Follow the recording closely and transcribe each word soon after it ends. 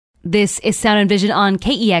This is Sound and Vision on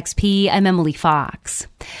KEXP. I'm Emily Fox.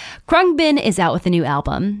 Khruangbin is out with a new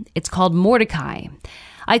album. It's called Mordecai.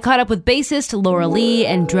 I caught up with bassist Laura Lee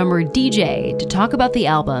and drummer DJ to talk about the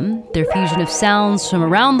album, their fusion of sounds from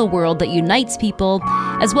around the world that unites people,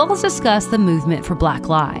 as well as discuss the movement for Black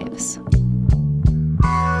lives.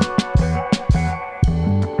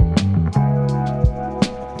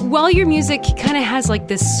 While your music kind of has like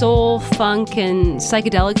this soul, funk, and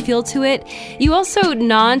psychedelic feel to it, you also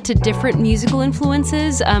nod to different musical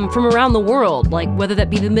influences from around the world, like whether that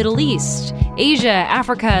be the Middle East, Asia,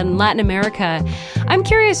 Africa, and Latin America. I'm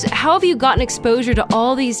curious, how have you gotten exposure to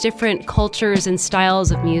all these different cultures and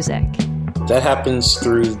styles of music? That happens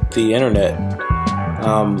through the internet.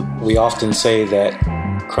 We often say that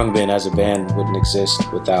Khruangbin as a band wouldn't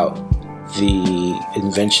exist without the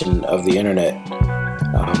invention of the internet.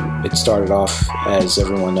 It started off, as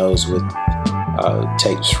everyone knows, with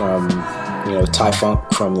tapes from, Thai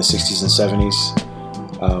funk from the 60s and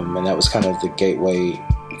 70s. And that was kind of the gateway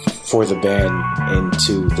for the band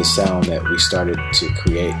into the sound that we started to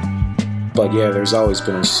create. But yeah, there's always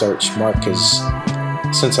been a search. Mark has,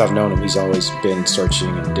 since I've known him, he's always been searching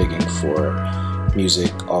and digging for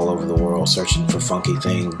music all over the world, searching for funky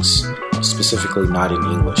things, specifically not in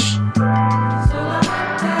English.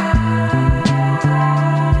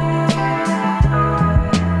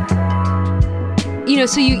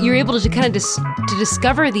 So you're able to kind of to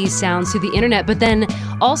discover these sounds through the internet, but then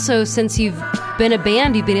also, since you've been a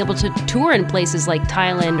band, you've been able to tour in places like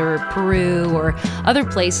Thailand or Peru or other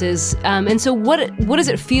places. And so what does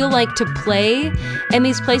it feel like to play in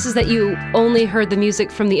these places that you only heard the music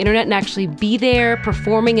from the internet and actually be there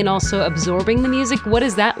performing and also absorbing the music? What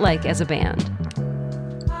is that like as a band?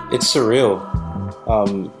 It's surreal.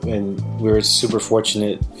 And we're super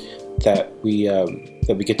fortunate that we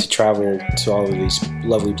get to travel to all of these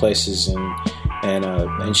lovely places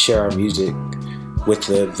and share our music with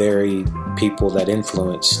the very people that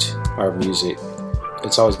influenced our music.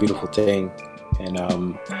 It's always a beautiful thing, and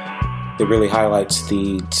it really highlights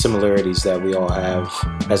the similarities that we all have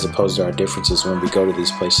as opposed to our differences when we go to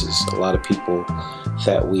these places. A lot of people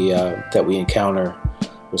that we encounter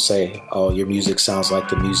will say, "Oh, your music sounds like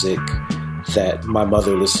the music that my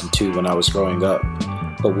mother listened to when I was growing up."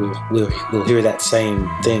 But we'll hear that same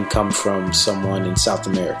thing come from someone in South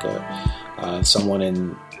America. Someone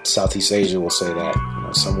in Southeast Asia will say that.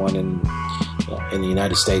 Someone in the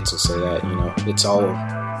United States will say that.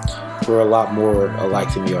 We're a lot more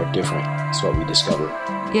alike than we are different. That's what we discovered.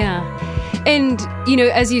 Yeah. And,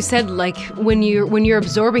 as you said, like when you're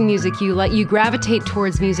absorbing music, you gravitate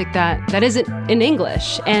towards music that isn't in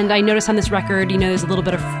English. And I noticed on this record, there's a little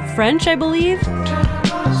bit of French, I believe.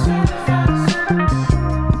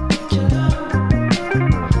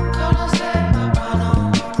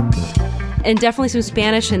 And definitely some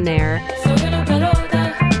Spanish in there.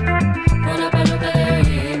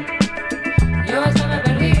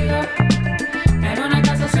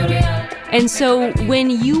 And so when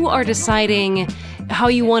you are deciding how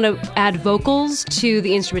you want to add vocals to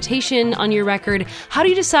the instrumentation on your record, how do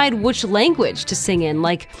you decide which language to sing in?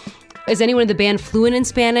 Like, is anyone in the band fluent in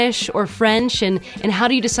Spanish or French? And how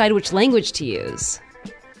do you decide which language to use?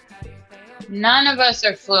 None of us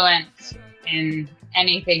are fluent in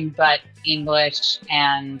anything but English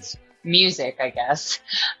and music, I guess.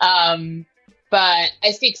 But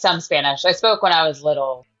I speak some Spanish. I spoke when I was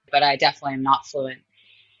little, but I definitely am not fluent.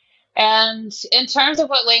 And in terms of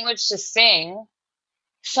what language to sing,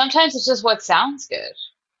 sometimes it's just what sounds good.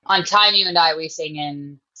 On Time You and I, we sing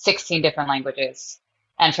in 16 different languages.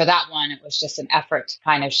 And for that one, it was just an effort to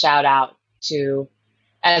kind of shout out to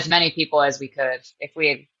as many people as we could. If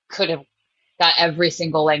we could have got every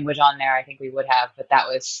single language on there, I think we would have, but that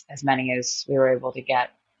was as many as we were able to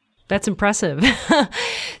get. That's impressive.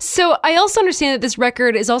 So I also understand that this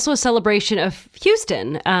record is also a celebration of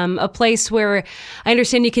Houston, a place where I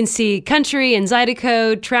understand you can see country and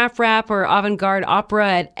zydeco, trap rap, or avant-garde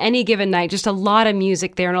opera at any given night. Just a lot of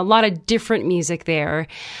music there and a lot of different music there.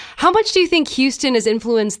 How much do you think Houston has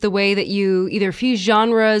influenced the way that you either fuse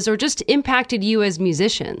genres or just impacted you as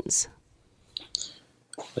musicians?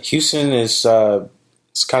 Houston is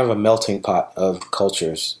it's kind of a melting pot of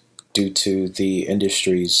cultures due to the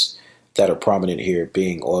industries that are prominent here,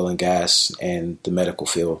 being oil and gas and the medical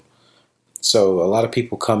field. So a lot of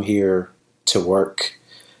people come here to work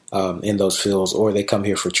in those fields, or they come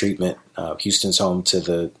here for treatment. Houston's home to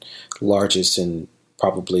the largest and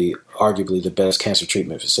probably arguably the best cancer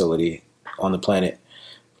treatment facility on the planet.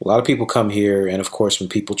 A lot of people come here, and of course when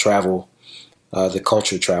people travel, the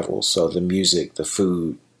culture travels. So the music, the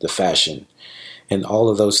food, the fashion, and all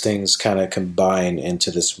of those things kind of combine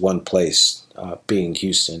into this one place being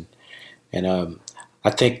Houston. And I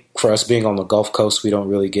think for us being on the Gulf Coast, we don't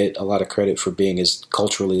really get a lot of credit for being as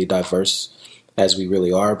culturally diverse as we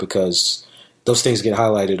really are, because those things get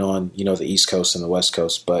highlighted on, the East Coast and the West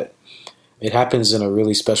Coast. But it happens in a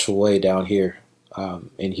really special way down here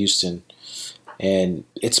in Houston. And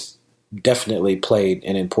it's definitely played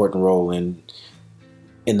an important role in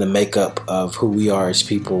the makeup of who we are as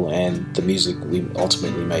people and the music we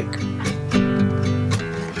ultimately make.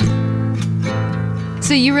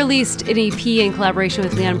 So you released an EP in collaboration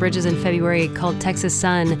with Leon Bridges in February called Texas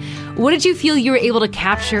Sun. What did you feel you were able to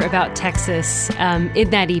capture about Texas in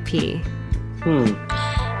that EP?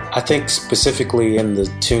 I think specifically in the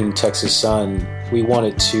tune Texas Sun, we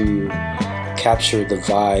wanted to capture the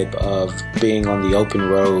vibe of being on the open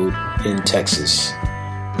road in Texas.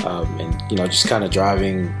 And just kind of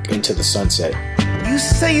driving into the sunset. You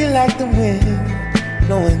say you like the wind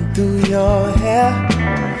blowing through your hair.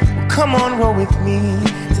 Well, come on, roll with me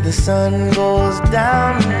till the sun goes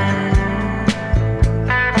down.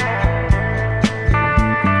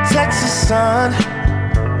 Texas sun.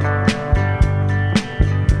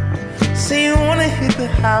 Say you wanna hit the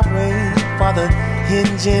highway for the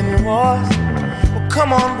engine roars. Well,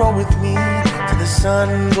 come on, roll with me till the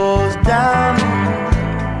sun goes down.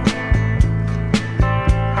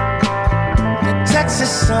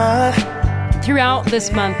 Texas sun. Throughout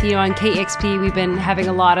this month, on KEXP, we've been having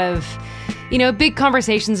a lot of, big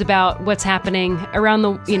conversations about what's happening around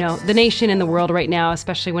the nation and the world right now,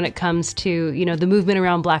 especially when it comes to, the movement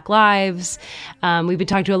around Black lives. We've been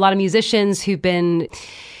talking to a lot of musicians who've been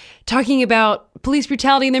talking about police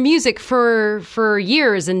brutality in their music for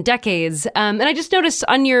years and decades. And I just noticed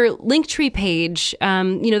on your Linktree page,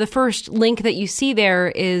 the first link that you see there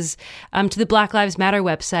is to the Black Lives Matter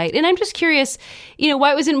website. And I'm just curious,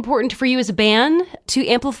 why was it important for you as a band to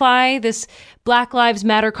amplify this Black Lives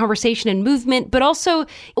Matter conversation and movement? But also,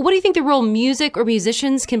 what do you think the role music or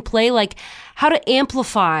musicians can play, like how to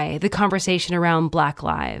amplify the conversation around Black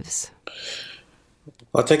lives?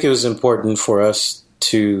 Well, I think it was important for us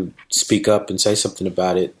to speak up and say something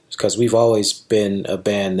about it, because we've always been a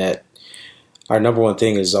band that our number one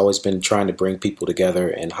thing has always been trying to bring people together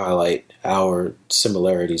and highlight our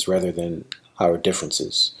similarities rather than our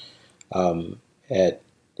differences.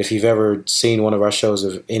 If you've ever seen one of our shows,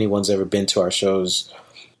 if anyone's ever been to our shows,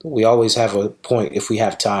 we always have a point, if we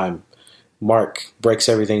have time. Mark breaks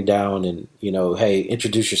everything down and, hey,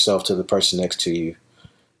 introduce yourself to the person next to you.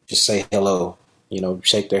 Just say hello,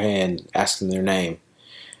 shake their hand, ask them their name.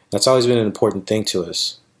 That's always been an important thing to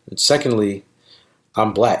us. And secondly,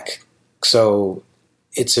 I'm Black. So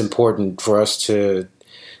it's important for us to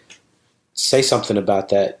say something about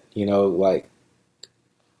that. Like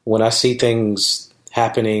when I see things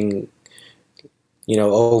happening,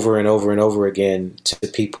 over and over and over again to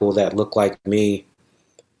people that look like me,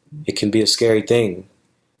 it can be a scary thing.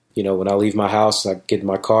 When I leave my house, I get in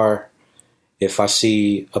my car, if I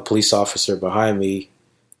see a police officer behind me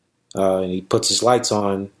and he puts his lights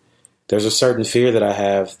on, there's a certain fear that I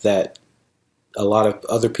have that a lot of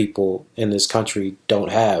other people in this country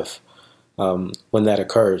don't have when that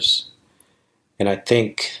occurs. And I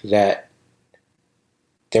think that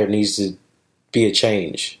there needs to be a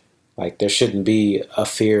change. Like, there shouldn't be a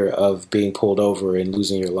fear of being pulled over and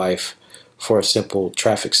losing your life for a simple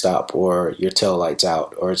traffic stop or your tail lights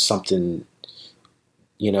out or something.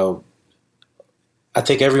 I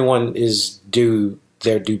think everyone is due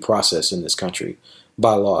their due process in this country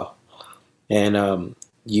by law. And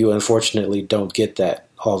you unfortunately don't get that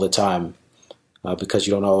all the time because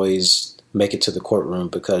you don't always make it to the courtroom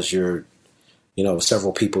because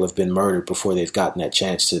several people have been murdered before they've gotten that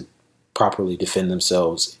chance to properly defend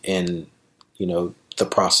themselves in, the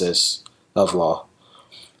process of law.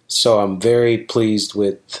 So I'm very pleased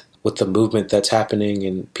with the movement that's happening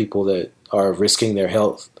and people that are risking their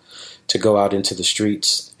health to go out into the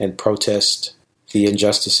streets and protest the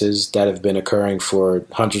injustices that have been occurring for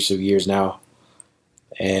hundreds of years now.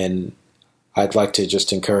 And I'd like to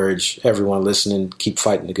just encourage everyone listening, keep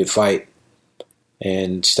fighting the good fight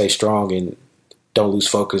and stay strong and don't lose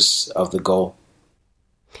focus of the goal.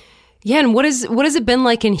 Yeah, and what has it been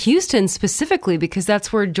like in Houston specifically? Because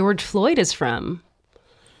that's where George Floyd is from.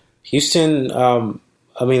 Houston,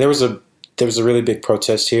 there was a really big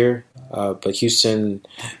protest here, but Houston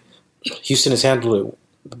has handled it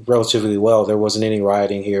relatively well. There wasn't any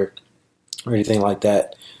rioting here or anything like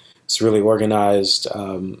that. It's really organized,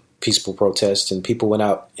 peaceful protest, and people went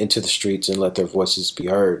out into the streets and let their voices be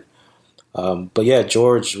heard. But yeah,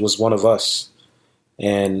 George was one of us.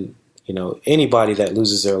 And, anybody that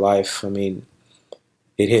loses their life, it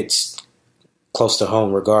hits close to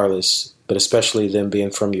home regardless, but especially them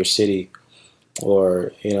being from your city.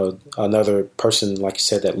 or another person, like you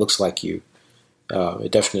said, that looks like you.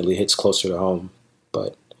 It definitely hits closer to home.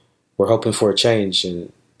 But we're hoping for a change,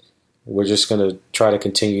 and we're just going to try to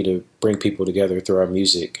continue to bring people together through our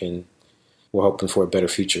music, and we're hoping for a better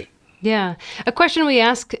future. Yeah. A question we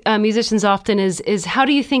ask musicians often is how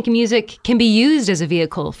do you think music can be used as a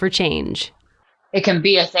vehicle for change? It can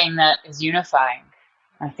be a thing that is unifying.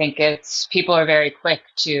 I think people are very quick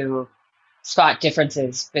to spot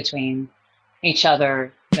differences between each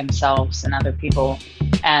other, themselves, and other people.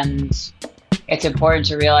 And it's important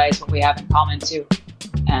to realize what we have in common too.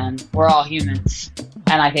 And we're all humans.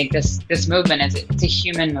 And I think this movement it's a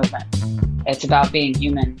human movement. It's about being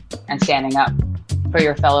human and standing up for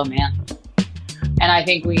your fellow man. And I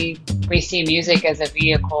think we see music as a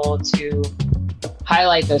vehicle to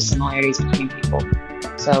highlight those similarities between people.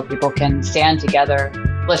 So people can stand together,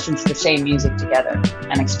 listen to the same music together,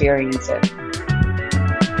 and experience it.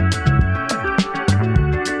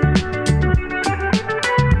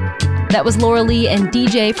 That was Laura Lee and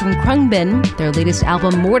DJ from Khruangbin. Their latest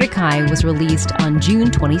album, Mordecai, was released on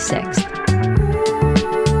June 26th.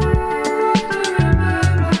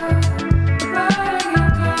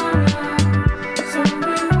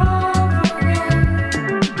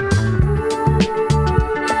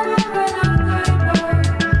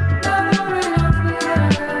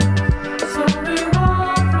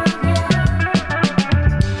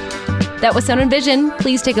 That was Sound and Vision.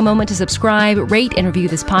 Please take a moment to subscribe, rate, and review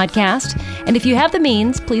this podcast. And if you have the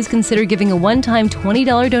means, please consider giving a one-time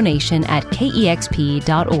 $20 donation at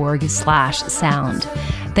kexp.org/sound.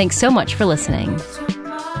 Thanks so much for listening.